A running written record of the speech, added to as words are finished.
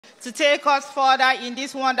To take us further in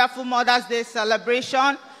this wonderful Mother's Day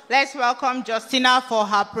celebration, let's welcome Justina for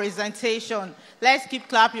her presentation. Let's keep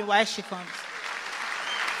clapping while she comes.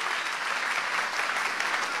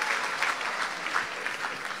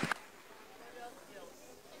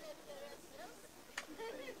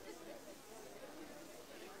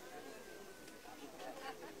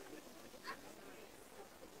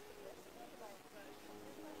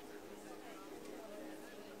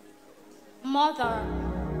 Mother,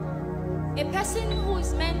 a person who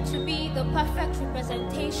is meant to be the perfect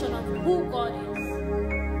representation of who God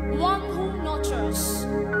is. One who nurtures,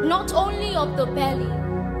 not only of the belly,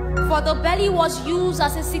 for the belly was used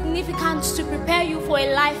as a significant to prepare you for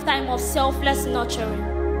a lifetime of selfless nurturing.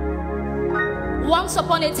 Once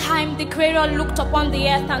upon a time, the Creator looked upon the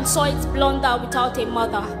earth and saw it blunder without a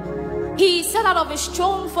mother. He set out of his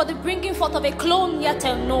throne for the bringing forth of a clone yet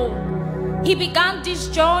unknown. He began this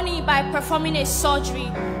journey by performing a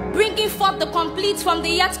surgery, bringing forth the complete from the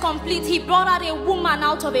yet complete. He brought out a woman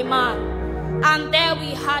out of a man. And there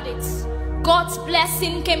we had it. God's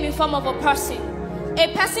blessing came in form of a person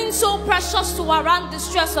so precious to warrant the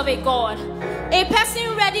stress of a God. A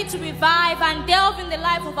person ready to revive and delve in the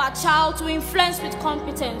life of our child to influence with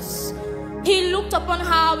competence. He looked upon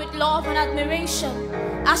her with love and admiration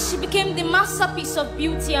as she became the masterpiece of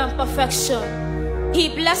beauty and perfection. He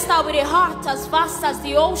blessed her with a heart as vast as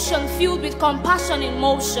the ocean, filled with compassion in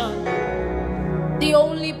motion. The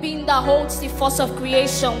only being that holds the force of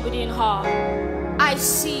creation within her. I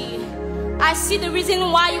see the reason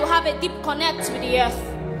why you have a deep connect with the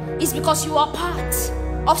earth is because you are part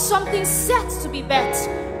of something set to be bet.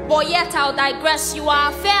 But yet I'll digress. You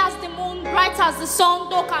are fair as the moon, bright as the sun,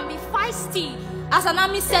 though can be feisty as an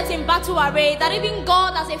army set in battle array, that even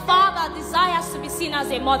God as a father desires to be seen as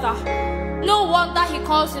a mother. No wonder he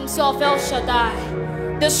calls himself El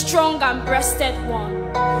Shaddai, the strong and breasted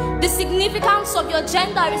one. The significance of your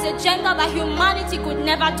gender is a gender that humanity could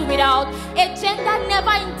never do without. A gender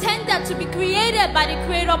never intended to be created by the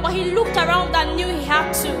Creator, but he looked around and knew he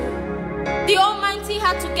had to. The Almighty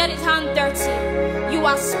had to get his hand dirty. You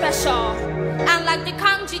are special. And like the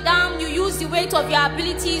Kanji dam, you use the weight of your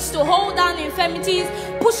abilities to hold down infirmities,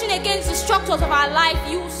 pushing against the structures of our life.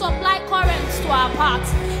 You supply currents to our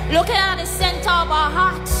paths. Looking at the center of our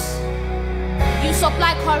hearts, you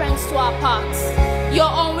supply currents to our paths. Your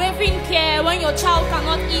unwavering care when your child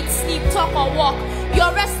cannot eat, sleep, talk or walk.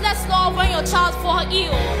 Your restless love when your child falls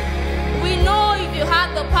ill. We know if you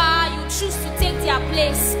had the power, you choose to take their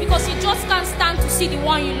place because you just can't stand to see the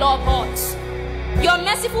one you love hurt. Your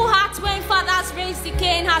merciful heart when fathers raise the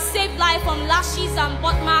cane has saved life from lashes and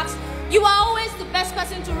butt marks. You are always the best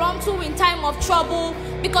person to run to in time of trouble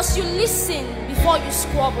because you listen before you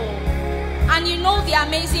squabble. And you know the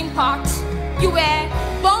amazing part. You were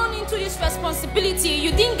born into this responsibility.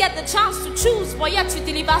 You didn't get the chance to choose, but yet you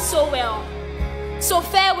deliver so well. So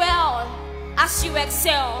farewell as you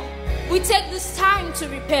excel. We take this time to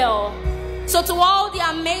repel. So to all the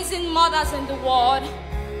amazing mothers in the world,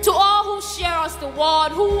 to all who share us the word,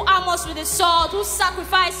 who arm us with the sword, who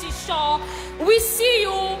sacrifice his shawl, we see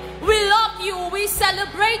you, we love you, we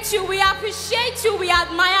celebrate you, we appreciate you, we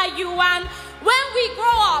admire you, and when we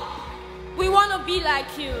grow up, we want to be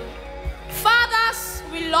like you. Fathers,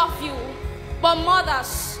 we love you, but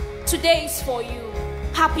mothers, today is for you.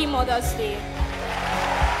 Happy Mother's Day.